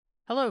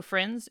Hello,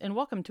 friends, and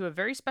welcome to a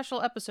very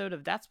special episode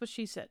of That's What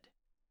She Said.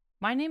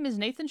 My name is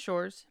Nathan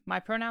Shores, my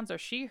pronouns are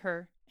she,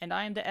 her, and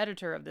I am the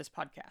editor of this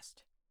podcast.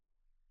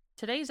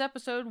 Today's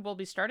episode will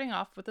be starting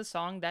off with a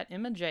song that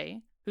Emma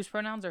J., whose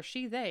pronouns are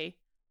she, they,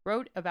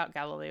 wrote about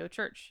Galileo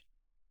Church.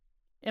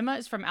 Emma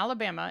is from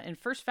Alabama and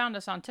first found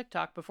us on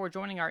TikTok before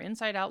joining our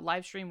Inside Out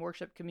livestream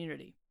worship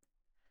community.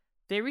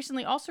 They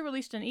recently also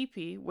released an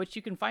EP, which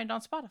you can find on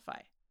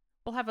Spotify.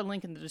 We'll have a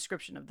link in the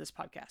description of this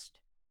podcast.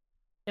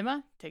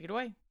 Emma, take it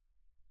away.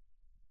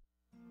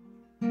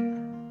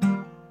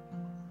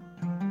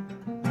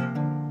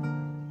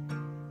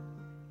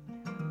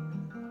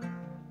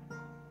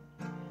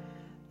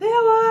 There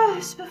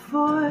was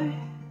before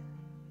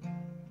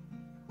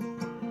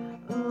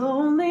a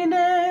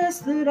loneliness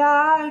that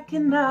I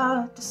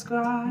cannot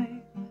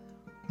describe.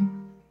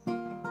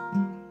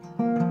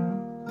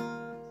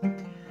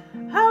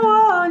 I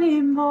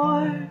wanted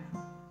more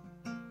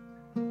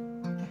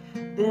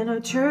than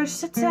a church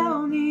to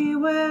tell me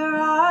where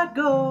I'd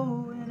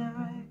go, and I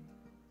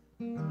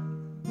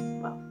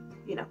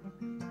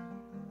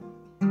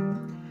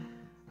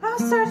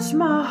searched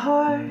my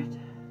heart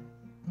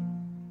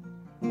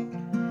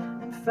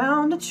and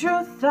found a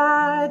truth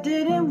I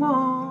didn't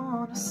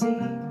want to see,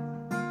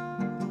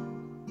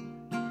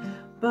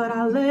 but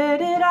I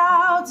let it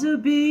out to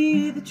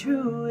be the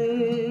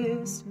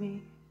truest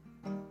me,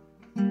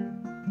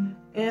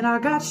 and I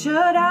got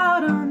shut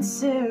out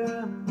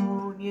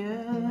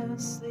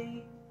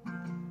unceremoniously.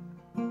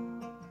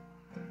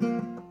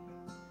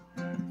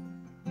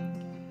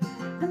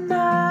 And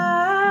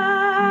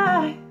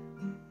I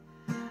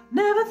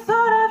never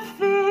thought I'd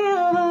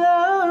feel the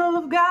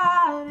love of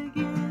God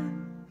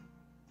again.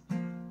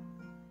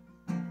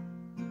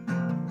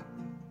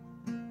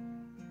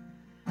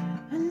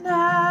 And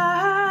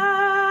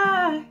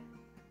I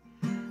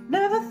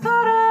never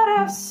thought I'd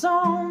have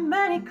so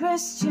many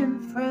Christian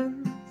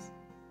friends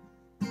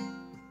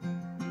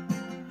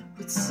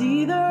who'd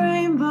see the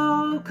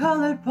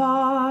rainbow-colored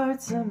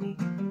parts of me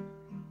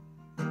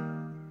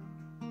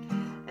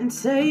and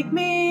take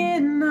me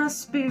in a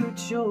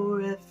spiritual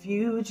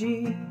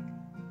refugee.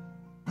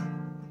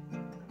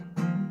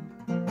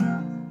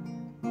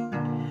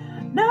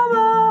 No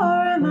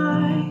more am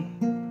I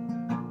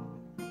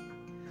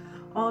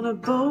on a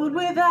boat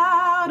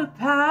without a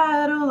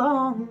paddle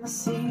on the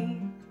sea.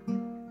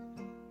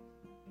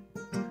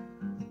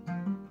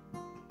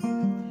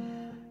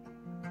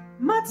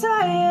 My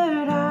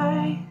tired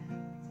eyes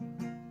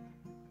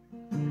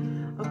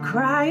are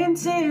crying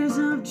tears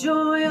of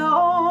joy,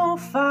 oh,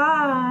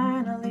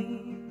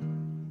 finally.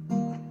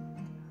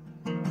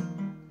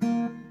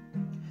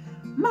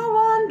 My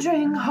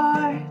wandering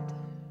heart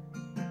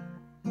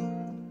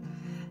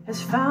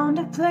has found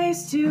a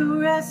place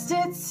to rest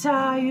its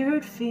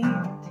tired feet,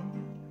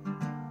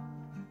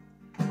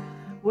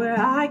 where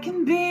I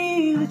can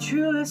be the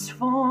truest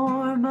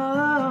form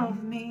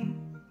of me.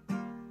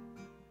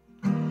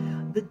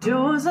 The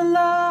doors of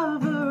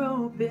love are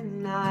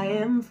open, I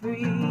am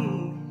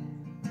free.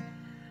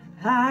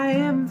 I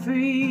am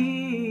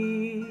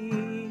free.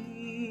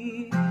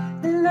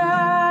 And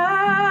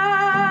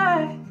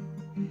I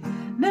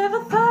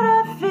never thought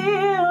I'd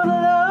feel the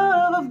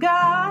love of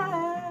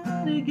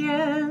God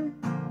again.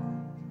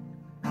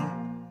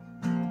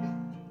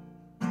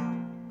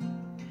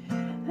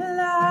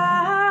 And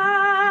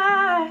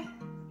I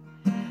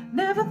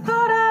never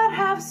thought I'd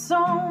have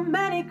so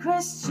many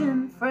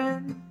Christian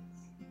friends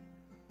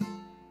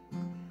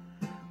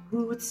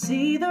who would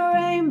see the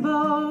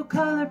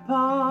rainbow-colored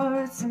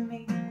parts of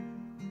me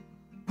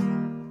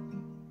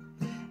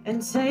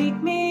and take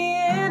me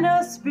in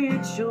a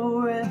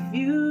spiritual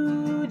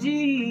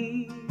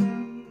refugee.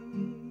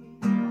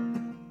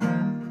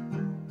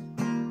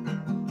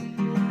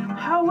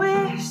 I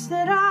wish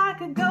that I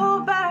could go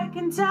back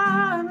in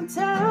time and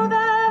tell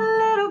that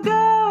little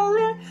girl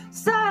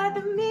inside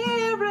the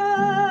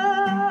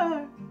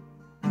mirror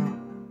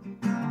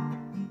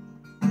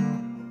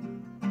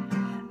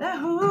that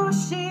who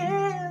she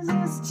is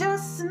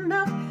just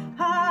enough.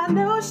 I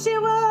know she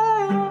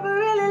would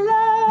really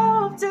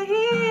love to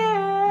hear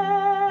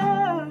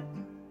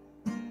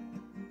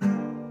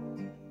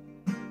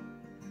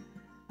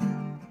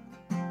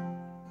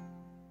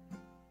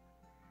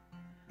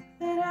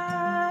that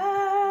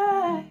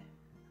I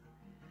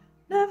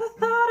never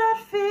thought I'd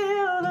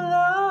feel the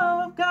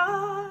love of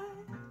God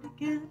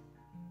again.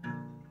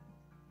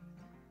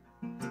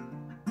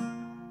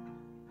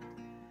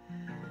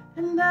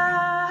 And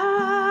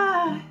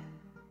I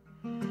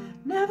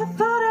never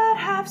thought I'd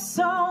have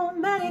so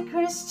many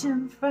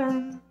Christian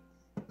friends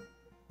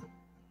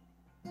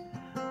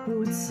who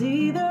would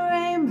see the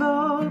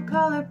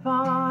rainbow-colored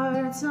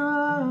parts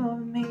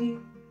of me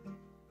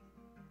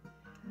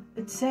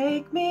and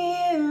take me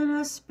in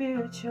a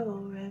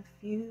spiritual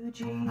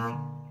refugee.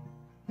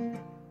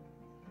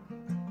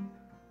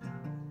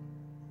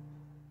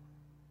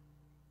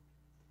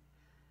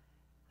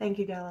 Thank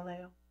you,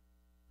 Galileo.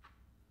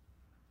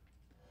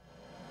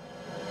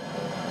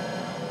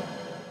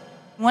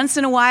 Once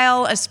in a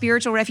while, a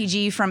spiritual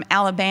refugee from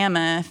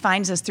Alabama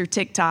finds us through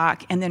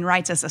TikTok and then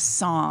writes us a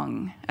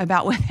song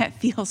about what that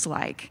feels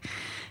like.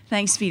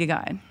 Thanks be to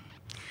God.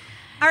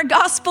 Our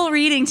gospel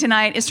reading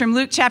tonight is from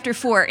Luke chapter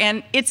 4,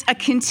 and it's a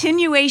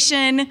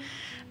continuation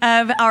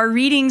of our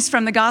readings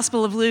from the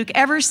Gospel of Luke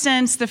ever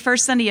since the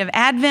first Sunday of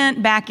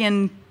Advent back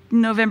in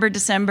November,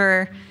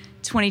 December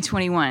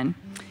 2021.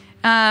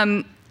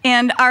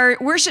 And our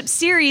worship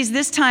series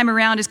this time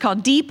around is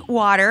called Deep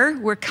Water.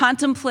 We're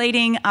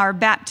contemplating our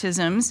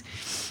baptisms.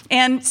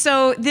 And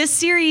so this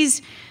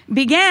series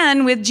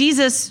began with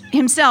Jesus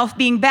himself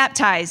being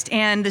baptized,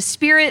 and the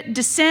Spirit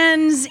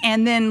descends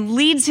and then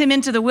leads him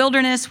into the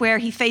wilderness where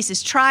he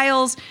faces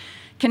trials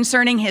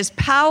concerning his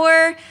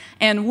power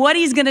and what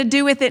he's going to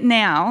do with it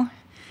now.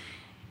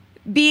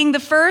 Being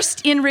the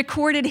first in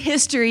recorded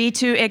history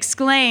to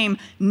exclaim,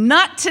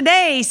 "Not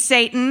today,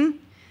 Satan,"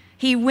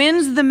 he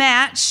wins the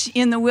match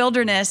in the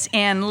wilderness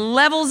and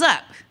levels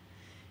up.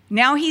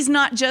 Now he's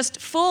not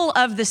just full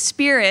of the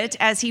Spirit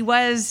as he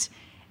was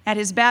at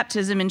his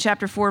baptism in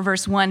chapter 4,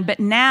 verse 1, but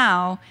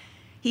now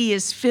he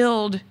is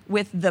filled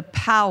with the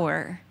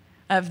power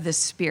of the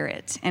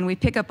Spirit. And we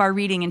pick up our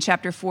reading in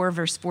chapter 4,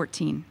 verse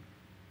 14.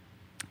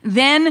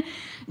 Then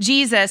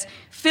Jesus,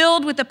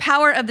 filled with the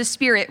power of the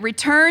Spirit,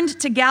 returned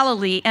to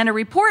Galilee, and a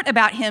report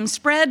about him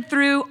spread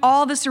through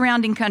all the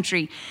surrounding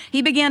country.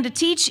 He began to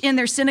teach in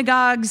their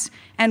synagogues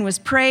and was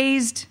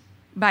praised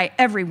by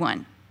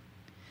everyone.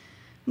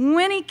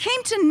 When he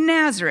came to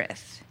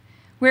Nazareth,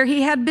 where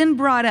he had been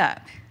brought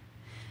up,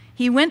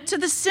 he went to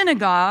the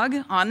synagogue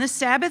on the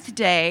Sabbath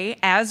day,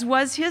 as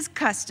was his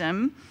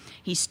custom.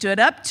 He stood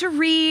up to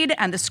read,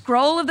 and the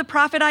scroll of the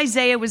prophet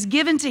Isaiah was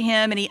given to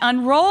him, and he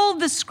unrolled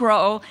the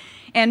scroll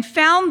and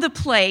found the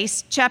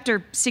place,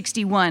 chapter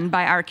 61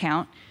 by our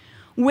count,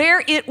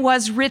 where it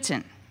was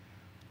written,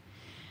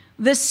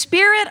 "The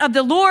Spirit of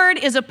the Lord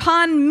is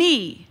upon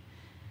me,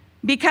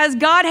 because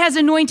God has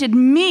anointed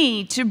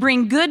me to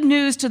bring good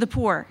news to the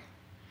poor.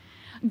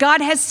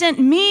 God has sent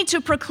me to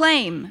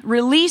proclaim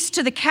release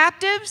to the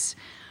captives,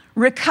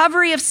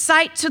 recovery of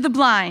sight to the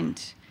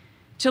blind,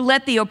 to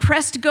let the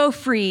oppressed go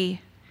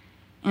free,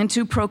 and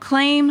to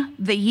proclaim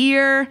the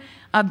year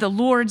of the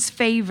Lord's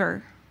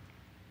favor."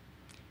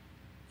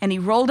 And he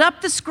rolled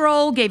up the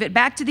scroll, gave it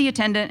back to the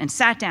attendant, and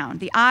sat down.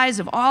 The eyes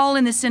of all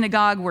in the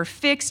synagogue were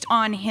fixed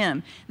on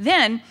him.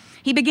 Then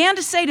he began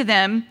to say to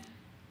them,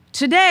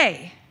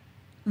 "Today,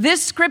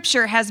 this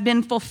scripture has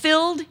been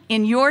fulfilled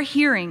in your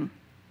hearing."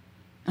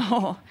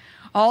 Oh,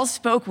 all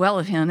spoke well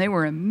of him. They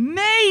were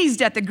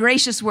amazed at the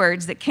gracious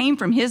words that came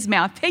from his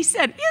mouth. They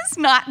said, "Is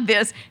not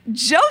this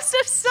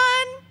Joseph's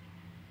son?"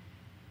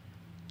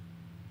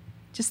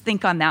 Just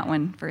think on that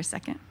one for a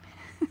second.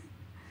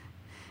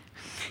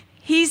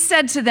 He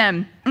said to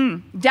them,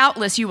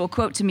 "Doubtless you will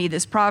quote to me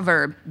this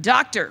proverb,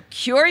 'Doctor,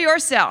 cure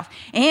yourself.'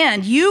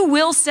 And you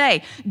will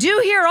say,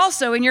 'Do here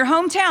also in your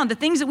hometown the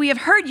things that we have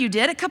heard you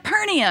did at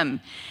Capernaum.'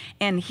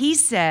 And he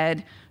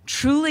said,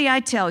 'Truly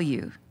I tell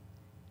you,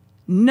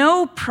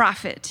 no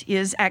prophet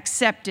is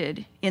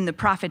accepted in the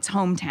prophet's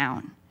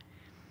hometown.'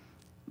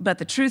 But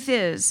the truth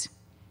is,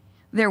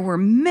 there were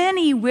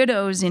many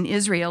widows in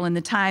Israel in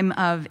the time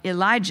of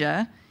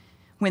Elijah,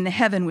 when the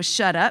heaven was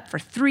shut up for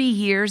 3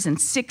 years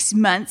and 6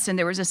 months, and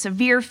there was a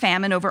severe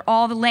famine over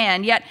all the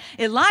land. Yet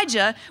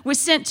Elijah was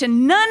sent to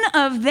none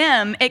of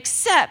them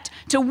except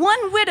to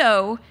one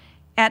widow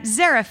at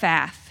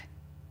Zarephath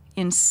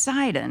in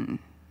Sidon.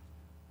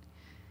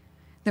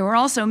 There were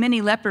also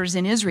many lepers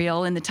in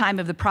Israel in the time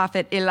of the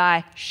prophet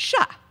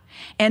Elisha,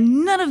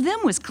 and none of them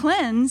was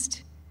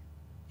cleansed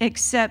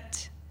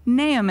except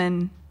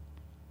Naaman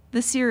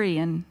the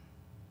Syrian."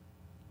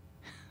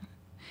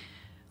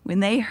 When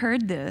they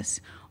heard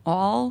this,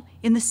 all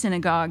in the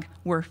synagogue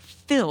were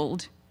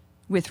filled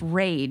with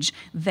rage.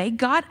 They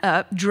got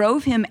up,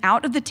 drove him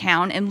out of the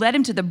town, and led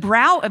him to the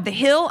brow of the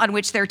hill on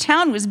which their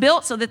town was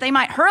built so that they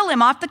might hurl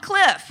him off the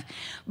cliff.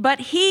 But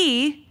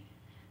he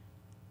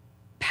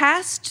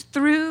passed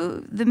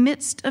through the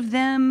midst of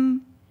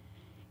them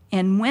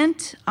and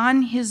went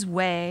on his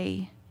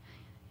way,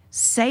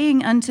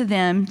 saying unto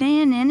them,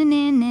 "Na, na, na,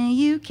 na, na,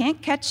 you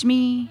can't catch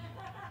me."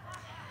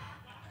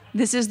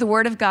 This is the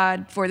word of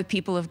God for the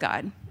people of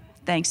God.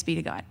 Thanks be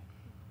to God.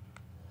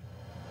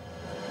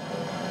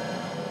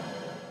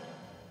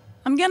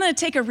 I'm going to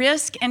take a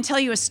risk and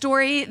tell you a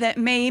story that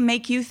may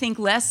make you think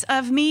less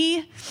of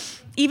me.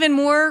 Even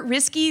more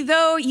risky,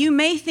 though, you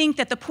may think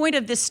that the point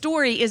of this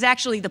story is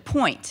actually the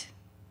point.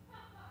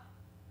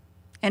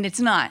 And it's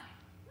not.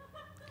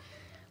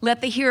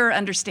 Let the hearer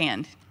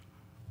understand.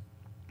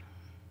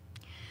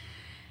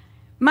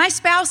 My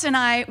spouse and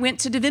I went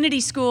to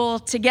divinity school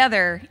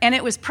together, and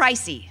it was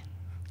pricey.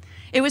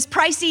 It was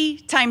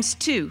pricey times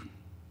 2.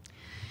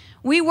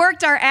 We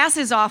worked our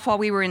asses off while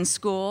we were in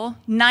school,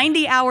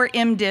 90-hour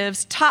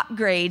MDivs, top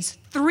grades,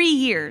 3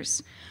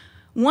 years.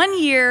 1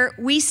 year,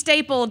 we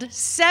stapled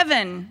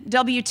 7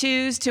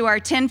 W-2s to our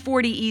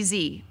 1040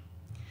 EZ.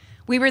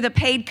 We were the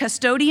paid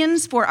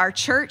custodians for our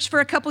church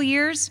for a couple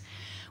years.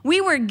 We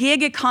were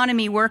gig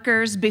economy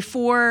workers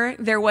before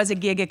there was a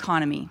gig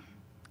economy.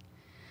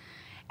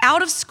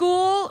 Out of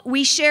school,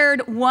 we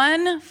shared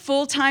one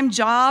full-time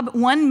job,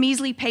 one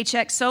measly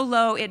paycheck so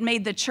low it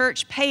made the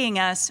church paying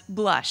us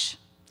blush.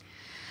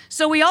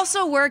 So we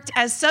also worked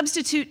as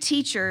substitute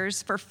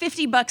teachers for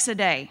 $50 a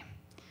day.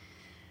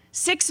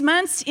 6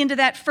 months into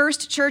that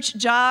first church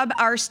job,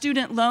 our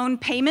student loan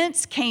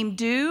payments came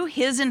due,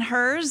 his and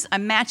hers, a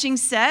matching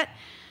set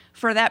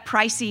for that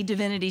pricey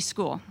divinity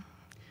school.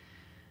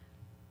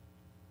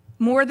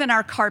 More than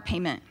our car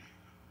payment,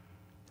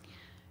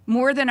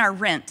 more than our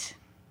rent,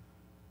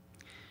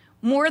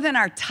 more than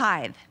our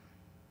tithe,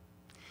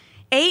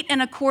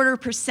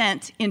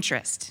 8.25%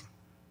 interest.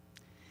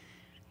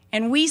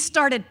 And we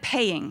started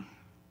paying,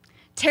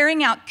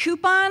 tearing out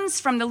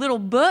coupons from the little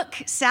book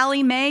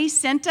Sally Mae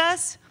sent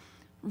us,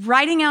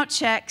 writing out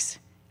checks,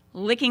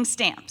 licking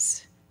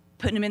stamps,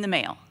 putting them in the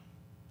mail.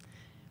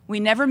 We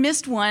never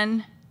missed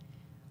one.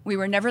 We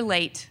were never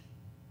late,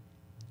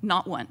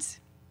 not once.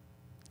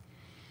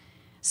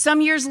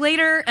 Some years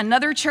later,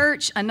 another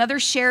church, another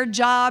shared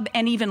job,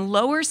 and even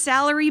lower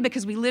salary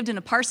because we lived in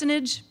a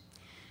parsonage,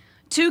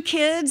 2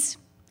 kids,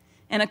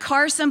 and a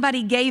car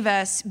somebody gave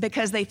us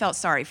because they felt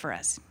sorry for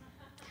us.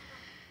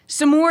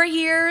 Some more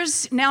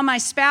years, now my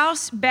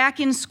spouse back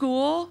in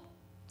school,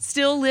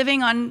 still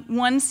living on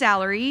one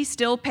salary,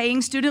 still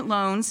paying student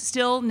loans,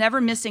 still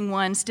never missing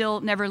one, still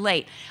never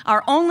late.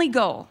 Our only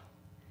goal,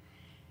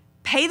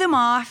 pay them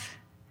off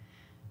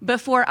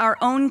before our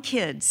own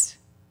kids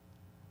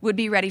would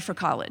be ready for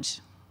college.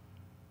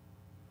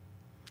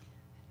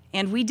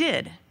 And we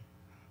did.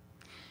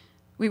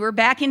 We were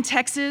back in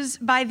Texas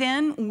by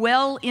then,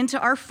 well into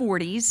our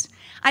 40s.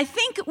 I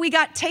think we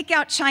got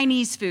takeout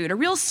Chinese food, a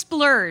real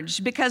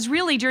splurge, because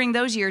really during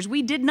those years,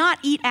 we did not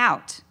eat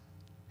out.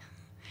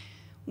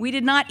 We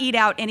did not eat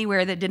out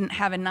anywhere that didn't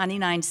have a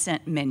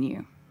 99-cent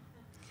menu.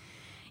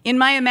 In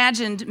my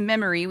imagined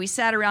memory, we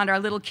sat around our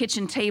little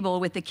kitchen table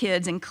with the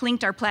kids and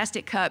clinked our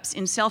plastic cups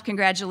in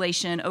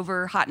self-congratulation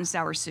over hot and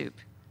sour soup.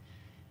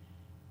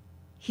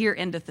 Here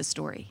endeth the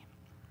story.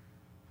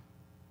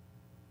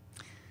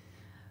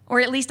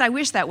 Or at least I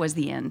wish that was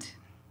the end.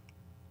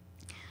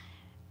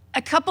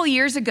 A couple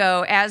years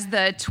ago, as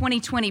the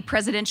 2020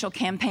 presidential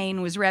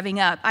campaign was revving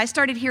up, I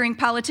started hearing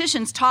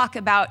politicians talk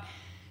about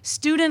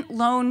student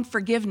loan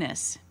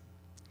forgiveness,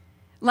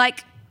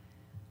 like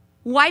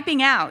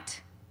wiping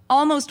out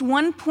almost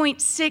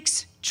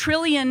 $1.6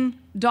 trillion,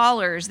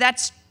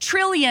 that's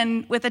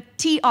trillion with a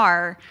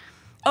TR,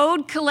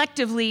 owed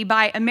collectively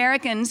by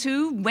Americans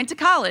who went to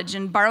college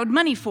and borrowed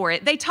money for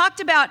it. They talked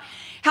about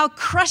how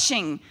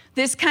crushing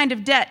this kind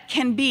of debt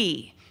can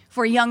be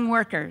for young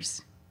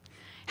workers,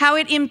 how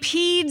it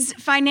impedes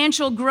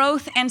financial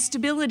growth and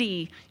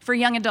stability for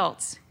young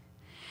adults.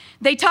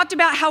 They talked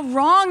about how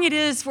wrong it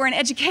is for an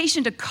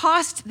education to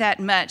cost that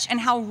much and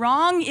how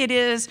wrong it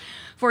is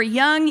for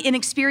young,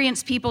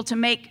 inexperienced people to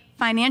make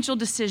financial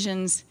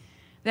decisions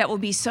that will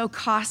be so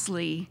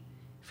costly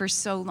for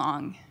so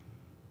long.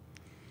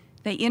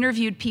 They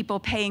interviewed people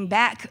paying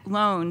back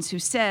loans who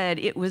said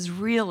it was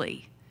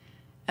really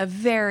a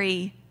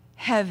very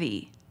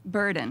heavy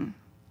burden.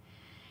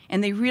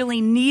 And they really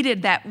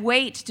needed that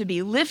weight to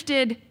be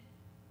lifted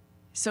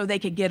so they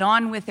could get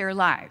on with their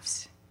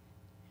lives.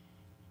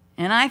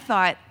 And I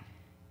thought,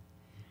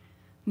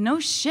 no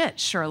shit,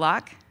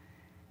 Sherlock.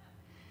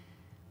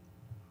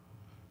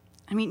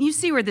 I mean, you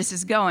see where this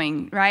is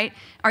going, right?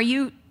 Are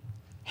you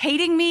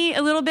hating me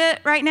a little bit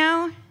right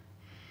now?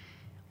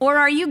 Or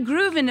are you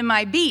grooving to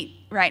my beat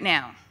right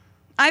now?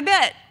 I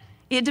bet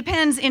it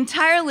depends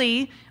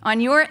entirely on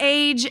your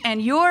age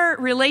and your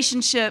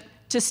relationship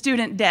to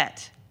student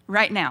debt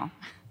right now.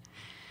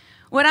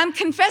 What I'm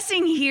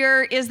confessing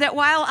here is that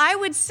while I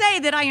would say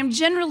that I am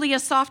generally a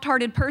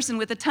soft-hearted person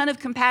with a ton of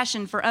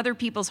compassion for other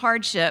people's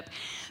hardship,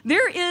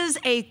 there is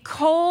a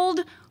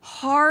cold,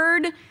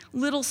 hard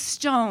little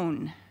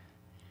stone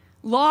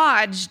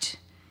lodged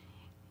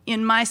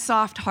in my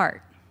soft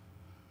heart.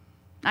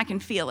 I can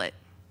feel it.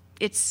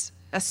 It's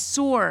a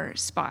sore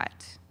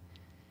spot.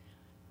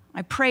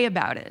 I pray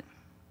about it.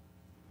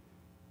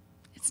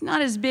 It's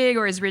not as big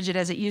or as rigid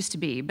as it used to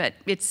be, but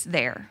it's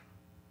there.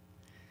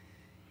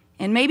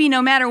 And maybe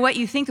no matter what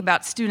you think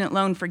about student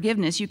loan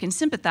forgiveness, you can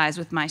sympathize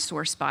with my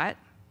sore spot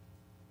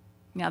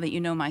now that you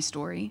know my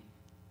story.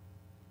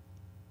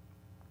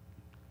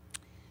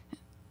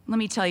 Let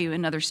me tell you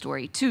another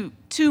story, two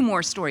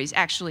more stories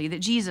actually that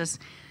Jesus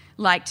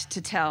liked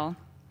to tell.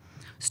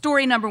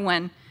 Story number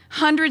 1,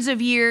 hundreds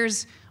of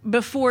years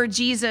before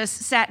Jesus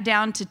sat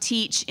down to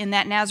teach in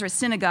that Nazareth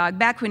synagogue,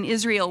 back when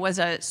Israel was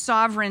a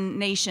sovereign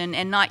nation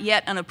and not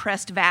yet an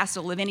oppressed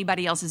vassal of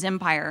anybody else's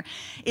empire,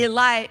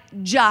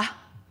 Elijah,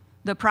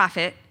 the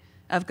prophet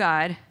of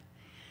God,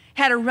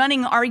 had a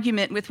running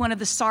argument with one of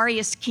the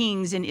sorriest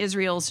kings in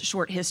Israel's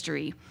short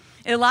history.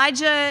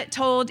 Elijah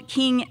told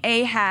King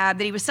Ahab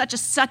that he was such a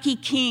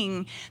sucky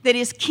king that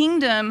his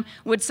kingdom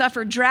would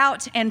suffer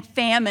drought and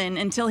famine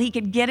until he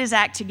could get his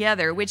act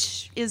together,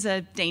 which is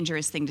a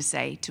dangerous thing to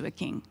say to a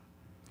king.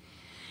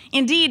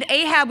 Indeed,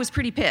 Ahab was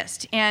pretty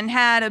pissed and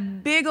had a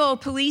big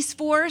old police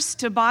force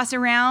to boss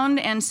around,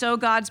 and so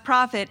God's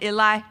prophet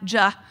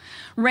Elijah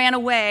ran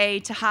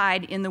away to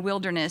hide in the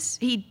wilderness.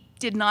 He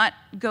did not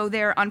go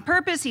there on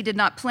purpose. He did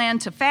not plan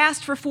to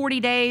fast for 40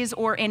 days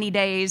or any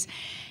days,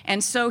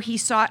 and so he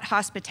sought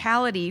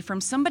hospitality from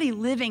somebody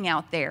living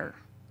out there,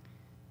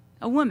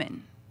 a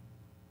woman,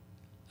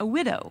 a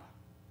widow,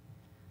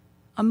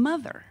 a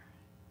mother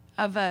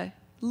of a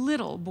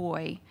little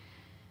boy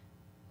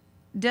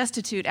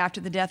destitute after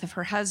the death of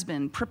her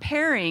husband,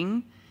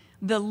 preparing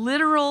the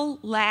literal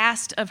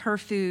last of her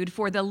food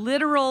for the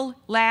literal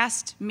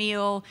last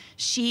meal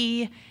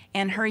she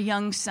and her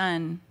young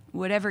son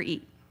would ever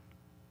eat.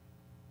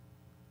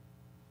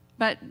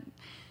 But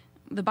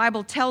the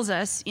Bible tells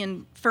us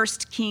in 1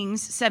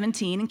 Kings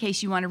 17, in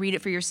case you want to read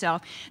it for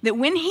yourself, that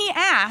when he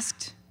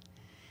asked,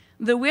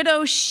 the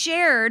widow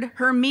shared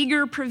her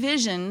meager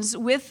provisions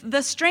with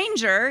the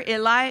stranger,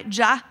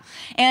 Elijah,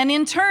 and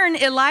in turn,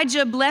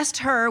 Elijah blessed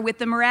her with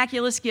the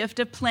miraculous gift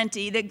of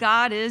plenty that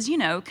God is,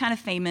 kind of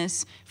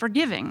famous for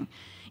giving.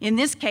 In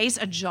this case,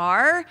 a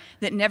jar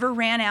that never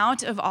ran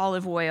out of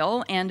olive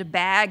oil and a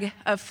bag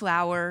of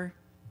flour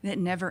that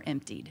never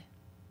emptied.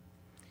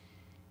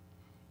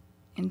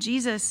 And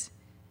Jesus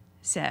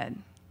said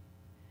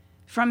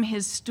from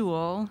his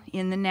stool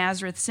in the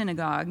Nazareth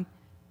synagogue,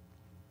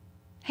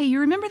 "Hey, you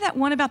remember that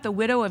one about the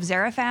widow of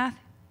Zarephath?"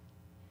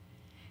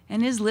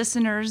 And his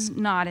listeners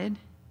nodded.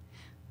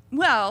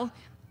 "Well,"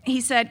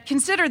 he said,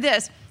 "consider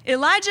this.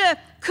 Elijah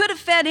could have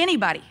fed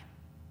anybody.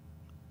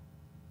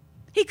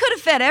 He could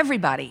have fed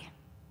everybody.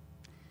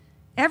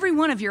 Every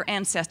one of your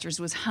ancestors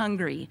was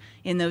hungry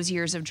in those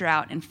years of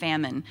drought and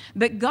famine.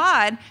 But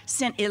God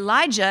sent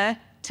Elijah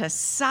to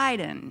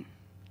Sidon,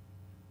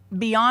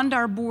 beyond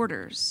our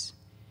borders,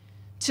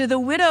 to the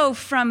widow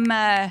from,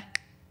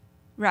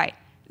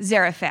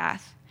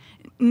 Zarephath,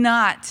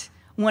 not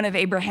one of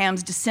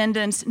Abraham's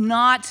descendants,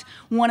 not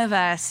one of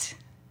us.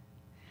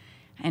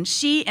 And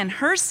she and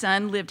her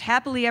son lived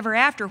happily ever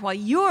after, while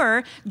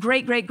your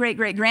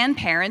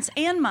great-great-great-great-grandparents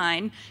and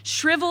mine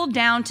shriveled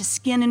down to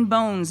skin and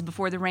bones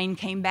before the rain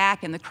came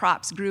back and the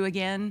crops grew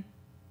again."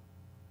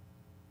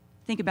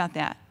 Think about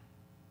that.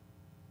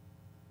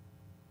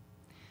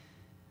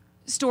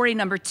 Story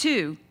number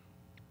 2.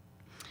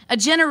 A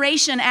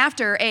generation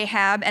after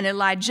Ahab and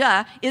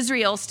Elijah,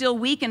 Israel, still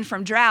weakened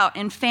from drought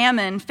and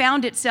famine,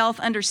 found itself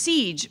under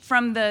siege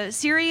from the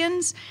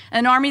Syrians,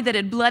 an army that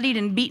had bloodied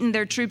and beaten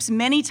their troops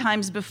many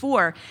times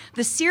before.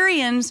 The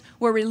Syrians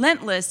were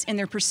relentless in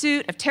their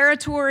pursuit of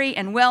territory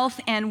and wealth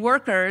and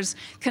workers,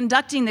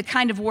 conducting the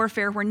kind of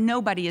warfare where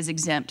nobody is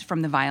exempt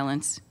from the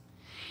violence.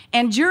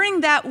 And during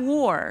that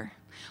war,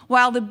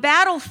 while the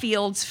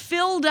battlefields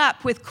filled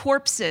up with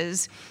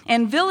corpses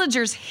and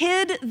villagers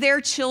hid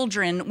their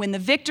children when the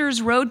victors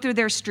rode through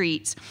their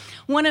streets,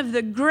 one of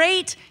the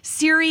great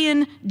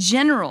Syrian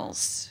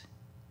generals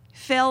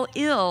fell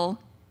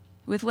ill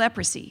with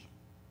leprosy.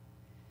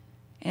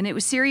 And it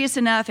was serious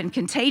enough and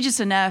contagious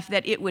enough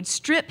that it would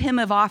strip him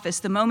of office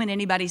the moment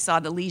anybody saw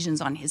the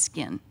lesions on his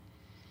skin.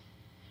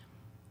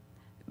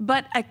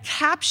 But a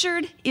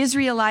captured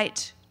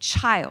Israelite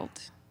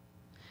child,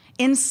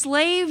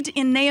 enslaved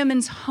in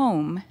Naaman's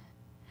home,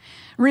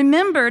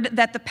 remembered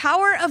that the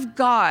power of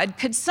God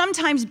could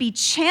sometimes be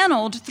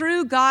channeled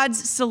through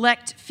God's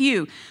select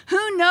few.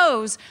 Who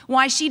knows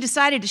why she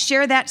decided to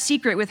share that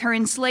secret with her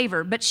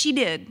enslaver, but she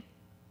did.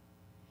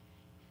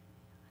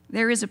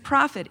 "There is a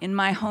prophet in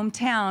my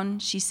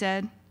hometown," she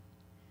said.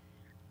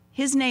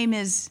 "His name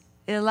is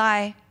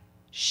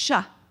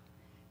Elisha,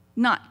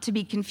 not to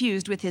be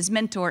confused with his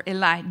mentor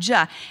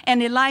Elijah.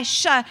 And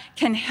Elisha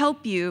can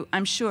help you,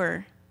 I'm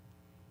sure.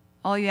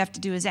 All you have to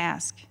do is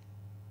ask."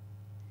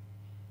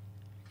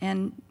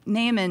 And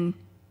Naaman,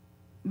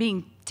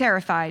 being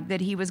terrified that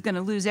he was going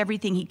to lose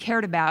everything he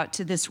cared about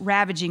to this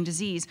ravaging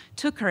disease,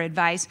 took her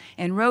advice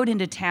and rode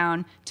into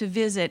town to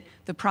visit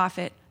the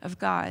prophet of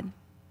God.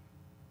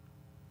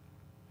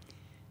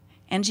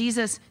 And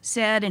Jesus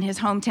said in his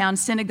hometown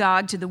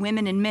synagogue to the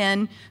women and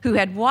men who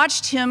had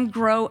watched him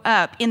grow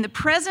up, in the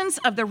presence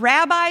of the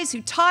rabbis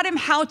who taught him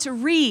how to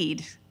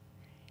read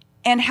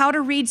and how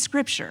to read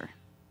Scripture,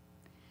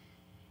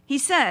 he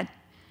said,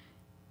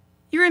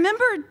 "You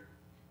remember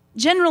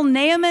General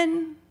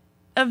Naaman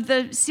of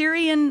the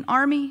Syrian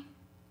army?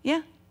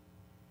 Yeah?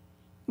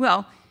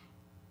 Well,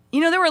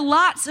 there were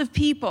lots of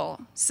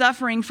people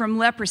suffering from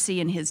leprosy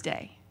in his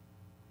day.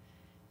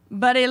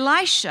 But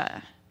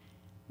Elisha,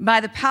 by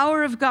the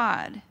power of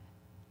God,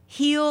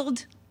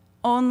 healed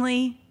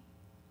only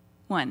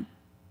one."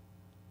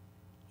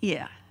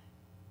 Yeah,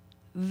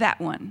 that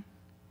one.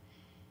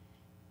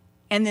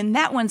 And then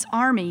that one's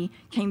army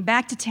came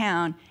back to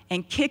town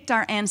and kicked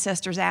our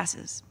ancestors'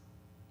 asses.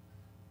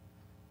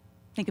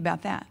 Think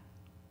about that.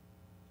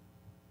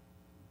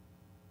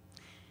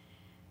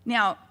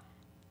 Now,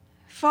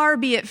 far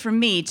be it from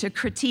me to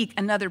critique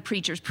another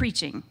preacher's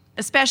preaching,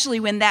 especially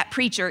when that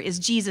preacher is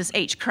Jesus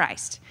H.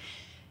 Christ.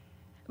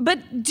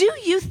 But do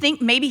you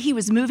think maybe he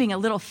was moving a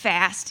little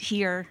fast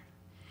here?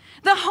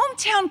 The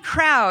hometown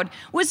crowd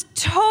was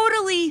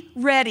totally be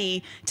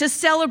ready to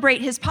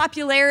celebrate his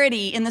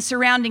popularity in the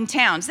surrounding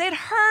towns. They'd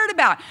heard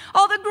about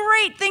all the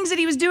great things that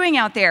he was doing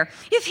out there.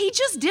 If he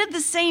just did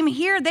the same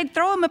here, they'd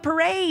throw him a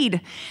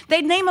parade.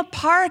 They'd name a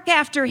park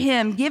after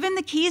him, give him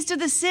the keys to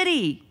the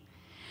city.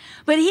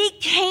 But he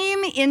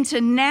came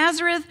into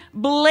Nazareth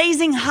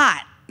blazing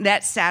hot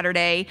that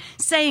Saturday,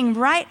 saying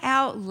right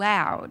out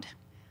loud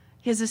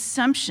his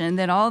assumption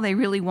that all they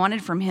really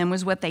wanted from him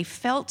was what they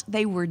felt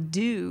they were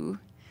due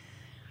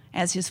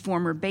as his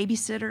former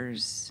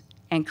babysitters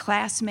and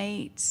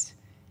classmates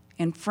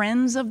and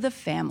friends of the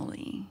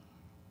family.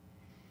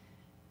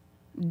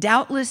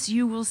 Doubtless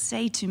you will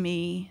say to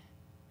me,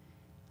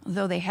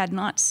 though they had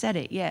not said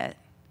it yet,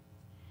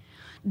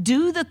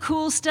 do the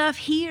cool stuff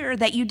here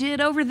that you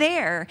did over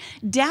there.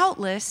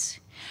 Doubtless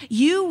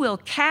you will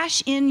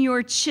cash in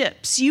your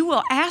chips. You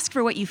will ask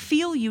for what you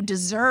feel you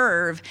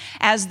deserve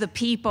as the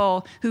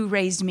people who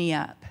raised me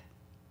up.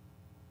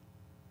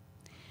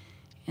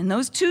 In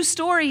those two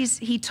stories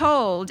he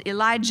told,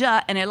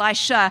 Elijah and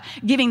Elisha,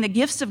 giving the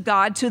gifts of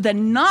God to the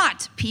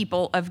not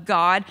people of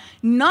God,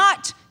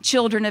 not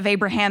children of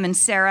Abraham and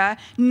Sarah,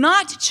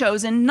 not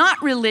chosen,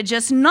 not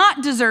religious,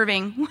 not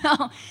deserving.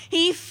 Well,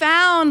 he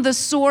found the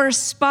sore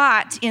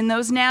spot in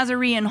those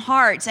Nazarene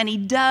hearts and he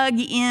dug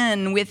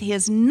in with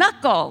his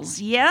knuckles,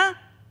 yeah?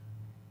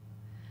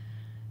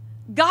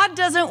 God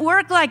doesn't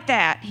work like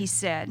that, he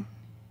said.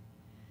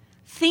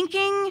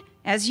 Thinking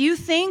as you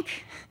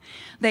think,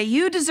 that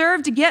you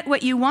deserve to get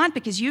what you want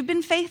because you've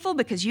been faithful,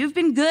 because you've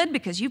been good,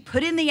 because you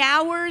put in the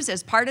hours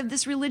as part of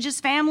this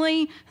religious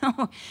family.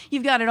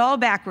 You've got it all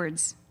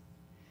backwards.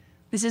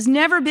 This has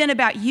never been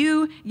about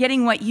you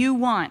getting what you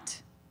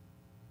want.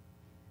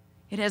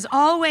 It has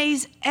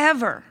always,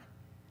 ever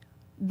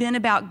been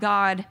about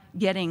God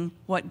getting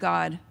what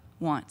God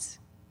wants.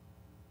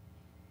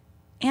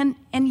 And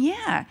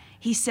yeah,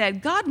 he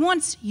said, God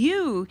wants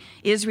you,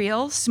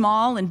 Israel,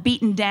 small and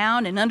beaten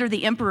down and under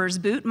the emperor's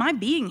boot. My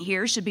being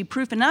here should be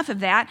proof enough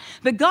of that.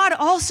 But God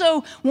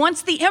also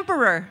wants the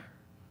emperor.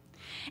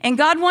 And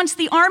God wants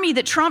the army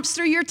that tromps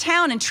through your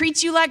town and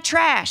treats you like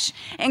trash.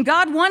 And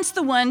God wants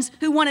the ones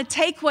who want to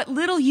take what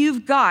little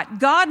you've got.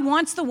 God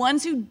wants the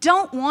ones who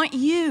don't want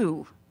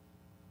you.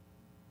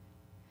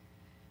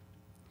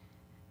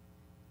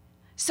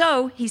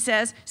 So, he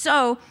says,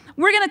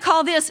 we're going to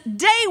call this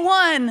day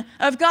one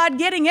of God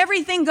getting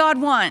everything God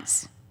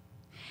wants.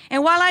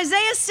 And while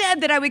Isaiah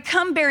said that I would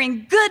come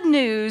bearing good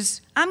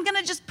news, I'm going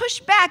to just push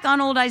back on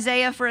old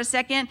Isaiah for a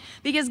second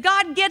because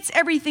God gets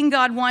everything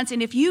God wants.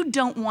 And if you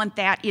don't want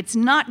that, it's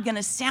not going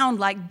to sound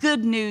like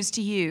good news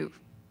to you.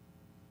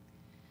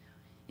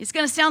 It's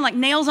going to sound like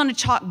nails on a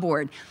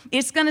chalkboard.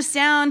 It's going to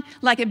sound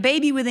like a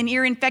baby with an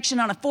ear infection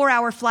on a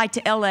 4-hour flight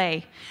to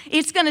LA.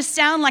 It's going to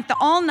sound like the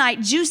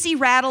all-night juicy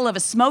rattle of a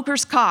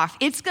smoker's cough.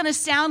 It's going to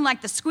sound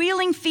like the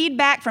squealing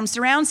feedback from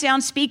surround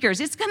sound speakers.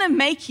 It's going to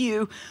make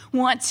you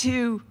want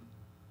to,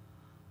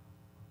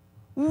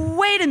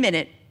 wait a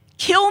minute,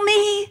 kill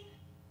me?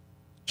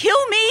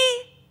 Kill me?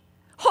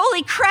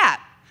 Holy crap.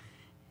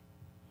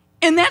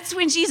 And that's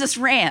when Jesus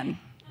ran.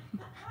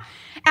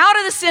 Out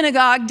of the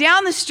synagogue,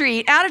 down the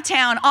street, out of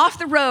town, off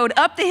the road,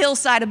 up the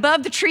hillside,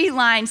 above the tree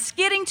line,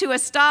 skidding to a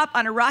stop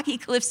on a rocky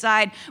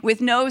cliffside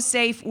with no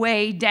safe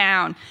way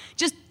down.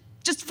 Just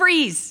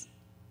freeze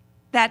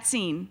that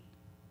scene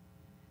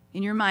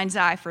in your mind's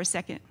eye for a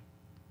second.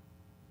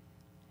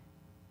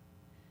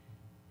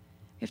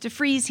 You have to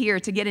freeze here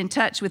to get in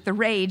touch with the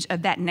rage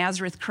of that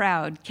Nazareth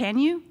crowd. Can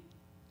you?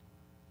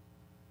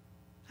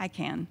 I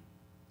can.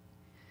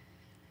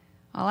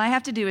 All I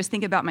have to do is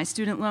think about my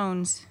student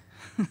loans.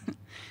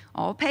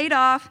 All paid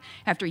off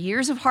after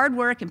years of hard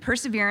work and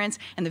perseverance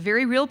and the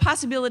very real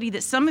possibility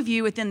that some of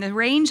you within the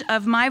range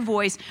of my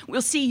voice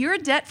will see your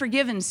debt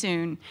forgiven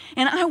soon.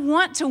 And I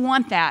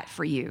want that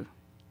for you.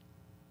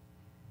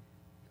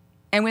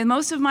 And with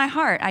most of my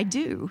heart, I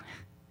do.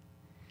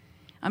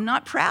 I'm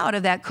not proud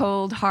of that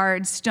cold,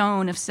 hard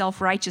stone of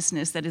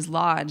self-righteousness that is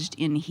lodged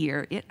in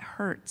here. It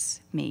hurts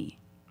me.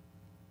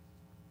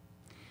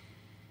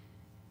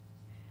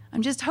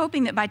 I'm just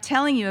hoping that by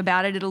telling you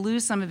about it, it'll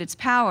lose some of its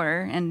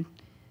power, and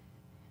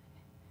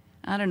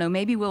I don't know,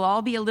 maybe we'll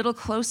all be a little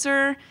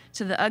closer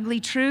to the ugly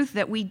truth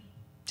that we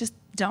just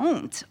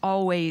don't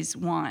always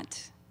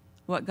want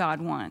what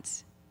God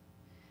wants,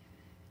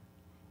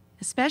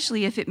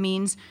 especially if it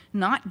means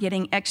not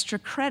getting extra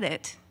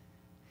credit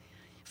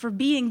for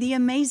being the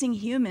amazing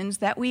humans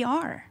that we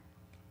are,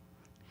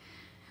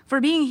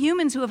 for being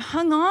humans who have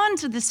hung on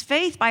to this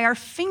faith by our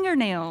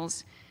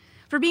fingernails,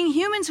 for being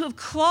humans who have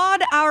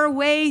clawed our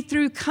way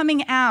through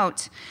coming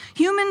out,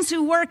 humans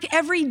who work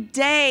every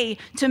day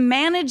to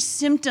manage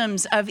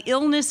symptoms of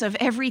illness of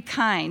every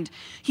kind,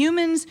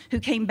 humans who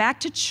came back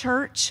to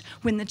church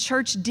when the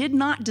church did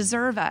not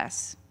deserve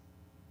us,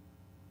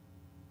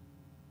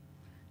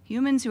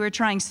 humans who are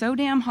trying so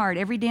damn hard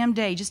every damn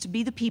day just to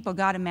be the people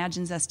God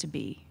imagines us to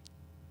be.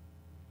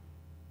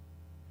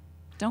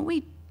 Don't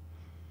we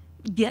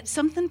get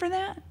something for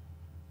that?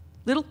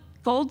 Little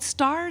gold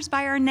stars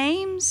by our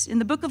names in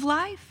the book of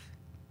life?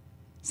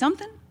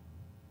 Something?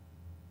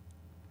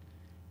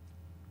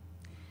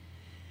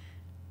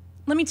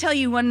 Let me tell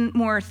you one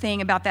more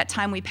thing about that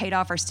time we paid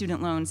off our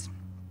student loans.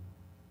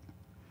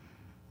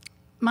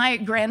 My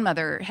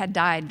grandmother had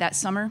died that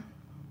summer.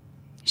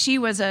 She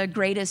was a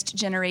greatest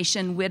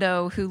generation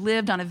widow who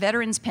lived on a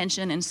veteran's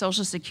pension and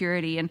Social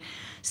Security, and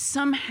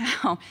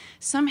somehow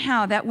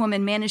that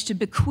woman managed to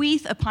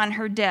bequeath upon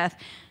her death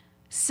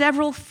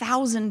several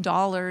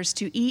 $1,000s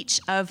to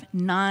each of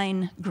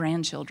 9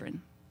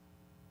 grandchildren.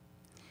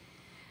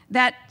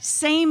 That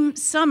same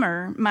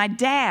summer, my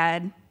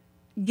dad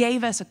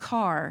gave us a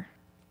car.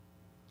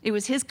 It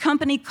was his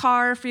company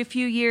car for a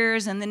few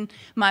years, and then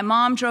my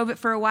mom drove it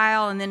for a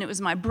while, and then it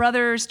was my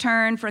brother's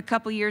turn for a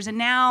couple years, and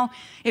now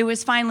it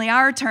was finally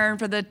our turn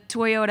for the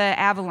Toyota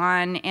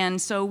Avalon.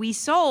 And so we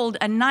sold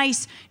a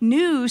nice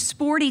new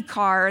sporty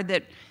car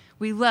that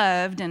we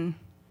loved and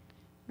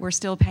we're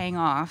still paying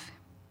off.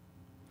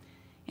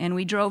 And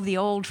we drove the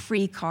old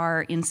free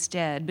car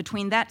instead.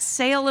 Between that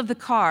sale of the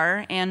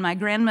car and my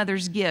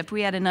grandmother's gift,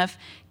 we had enough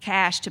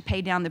cash to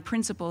pay down the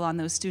principal on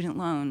those student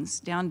loans,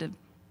 down to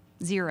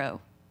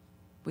 0,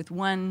 with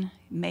 1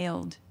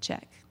 mailed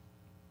check.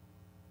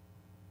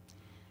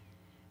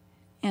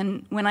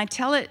 And when I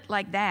tell it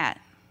like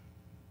that,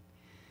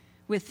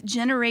 with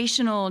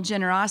generational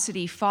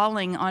generosity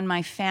falling on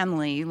my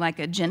family like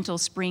a gentle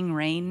spring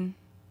rain,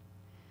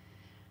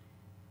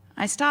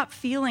 I stop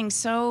feeling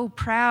so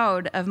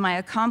proud of my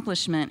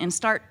accomplishment and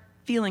start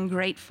feeling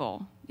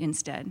grateful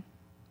instead.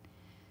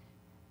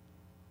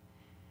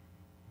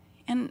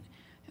 And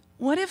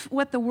what if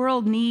what the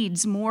world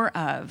needs more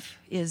of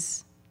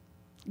is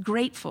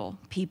grateful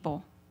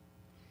people?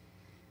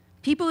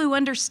 People who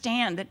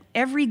understand that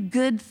every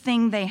good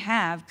thing they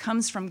have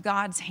comes from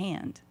God's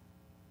hand.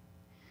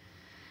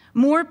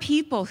 More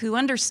people who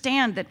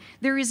understand that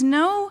there is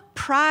no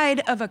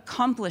pride of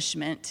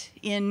accomplishment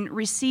in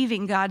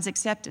receiving God's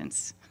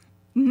acceptance,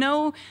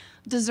 no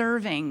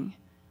deserving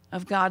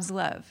of God's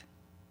love.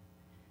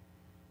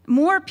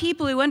 More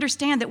people who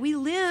understand that we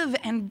live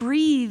and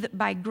breathe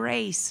by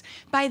grace,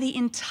 by the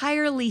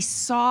entirely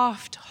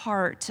soft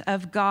heart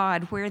of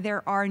God, where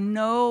there are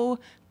no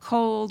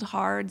cold,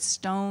 hard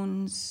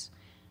stones,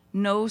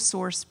 no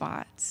sore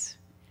spots,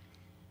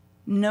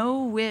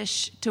 no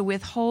wish to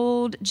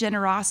withhold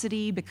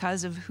generosity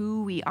because of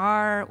who we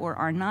are or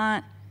are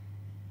not,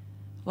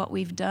 what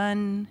we've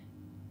done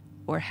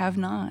or have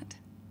not.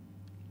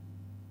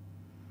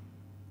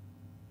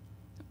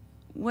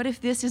 What if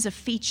this is a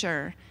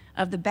feature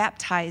of the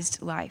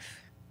baptized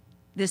life,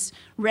 this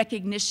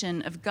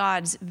recognition of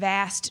God's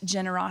vast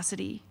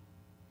generosity?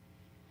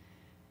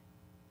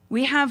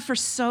 We have for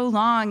so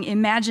long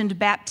imagined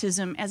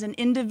baptism as an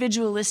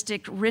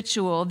individualistic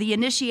ritual, the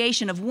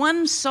initiation of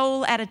one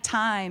soul at a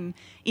time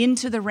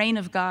into the reign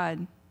of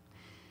God.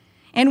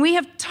 And we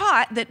have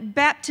taught that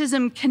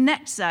baptism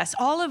connects us,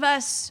 all of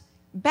us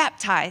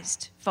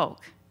baptized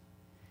folk,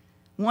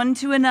 one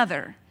to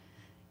another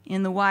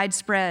in the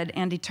widespread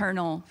and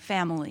eternal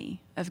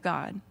family of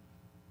God.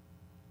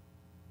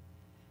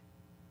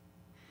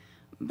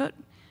 But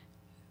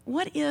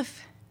what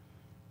if,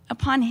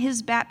 upon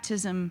his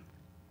baptism,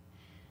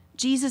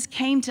 Jesus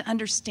came to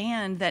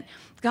understand that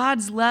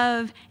God's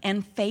love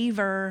and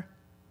favor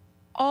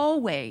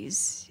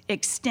always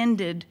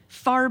extended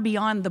far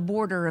beyond the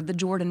border of the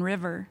Jordan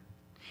River,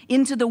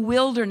 into the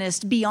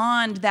wilderness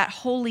beyond that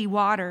holy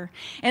water,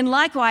 and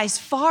likewise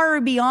far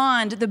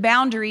beyond the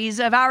boundaries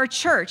of our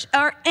church,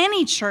 or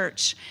any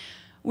church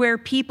where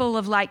people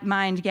of like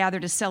mind gather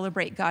to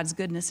celebrate God's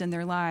goodness in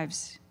their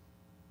lives?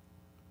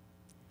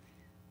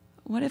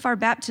 What if our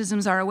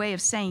baptisms are a way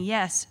of saying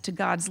yes to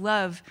God's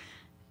love,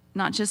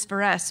 not just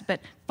for us, but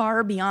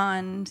far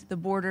beyond the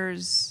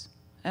borders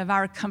of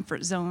our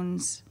comfort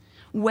zones,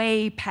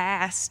 way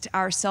past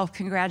our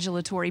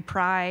self-congratulatory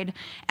pride,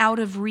 out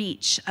of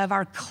reach of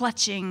our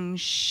clutching,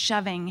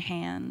 shoving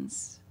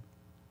hands?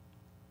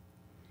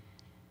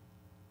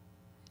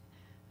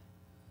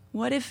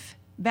 What if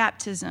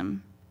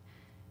baptism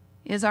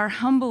is our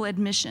humble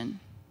admission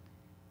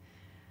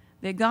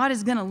that God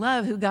is going to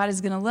love who God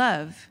is going to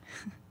love?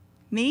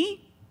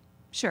 Me?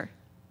 Sure.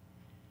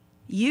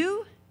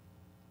 You?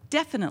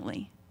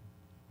 Definitely.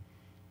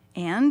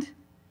 And,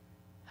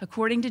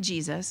 according to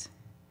Jesus,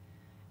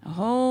 a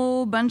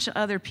whole bunch of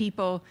other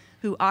people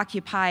who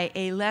occupy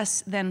a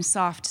less than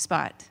soft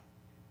spot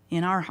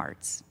in our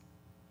hearts.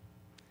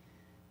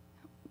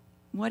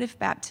 What if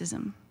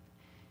baptism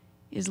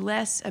is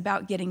less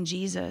about getting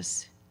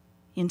Jesus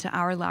into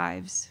our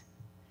lives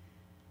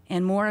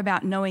and more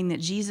about knowing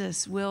that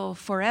Jesus will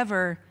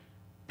forever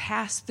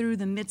pass through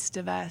the midst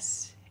of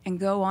us and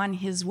go on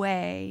his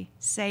way,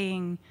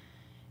 saying,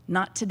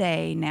 "Not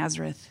today,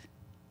 Nazareth,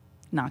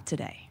 not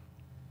today."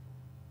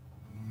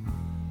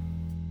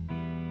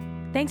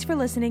 Thanks for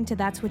listening to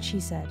That's What She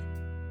Said.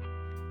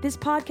 This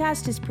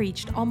podcast is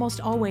preached almost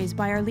always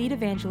by our lead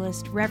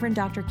evangelist, Reverend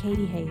Dr.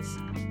 Katie Hayes.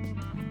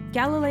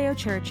 Galileo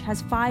Church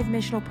has 5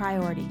 missional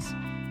priorities.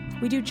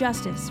 We do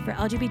justice for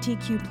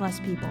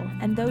LGBTQ+ people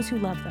and those who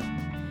love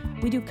them.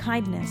 We do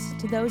kindness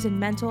to those in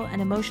mental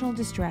and emotional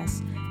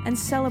distress and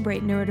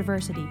celebrate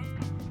neurodiversity.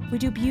 We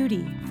do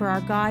beauty for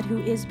our God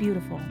who is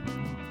beautiful.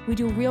 We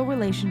do real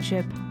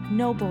relationship,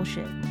 no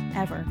bullshit,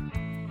 ever.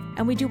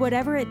 And we do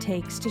whatever it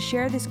takes to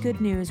share this good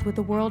news with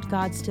the world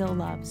God still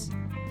loves.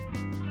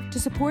 To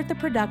support the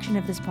production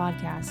of this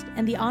podcast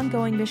and the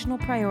ongoing missional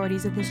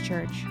priorities of this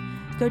church,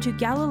 go to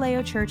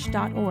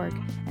galileochurch.org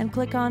and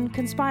click on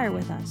Conspire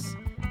with Us.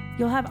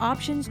 You'll have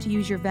options to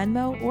use your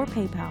Venmo or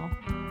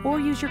PayPal, or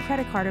use your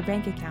credit card or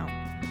bank account.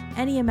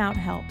 Any amount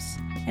helps,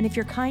 and if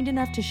you're kind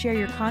enough to share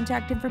your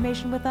contact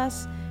information with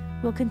us,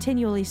 we'll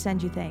continually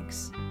send you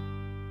thanks.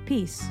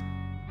 Peace.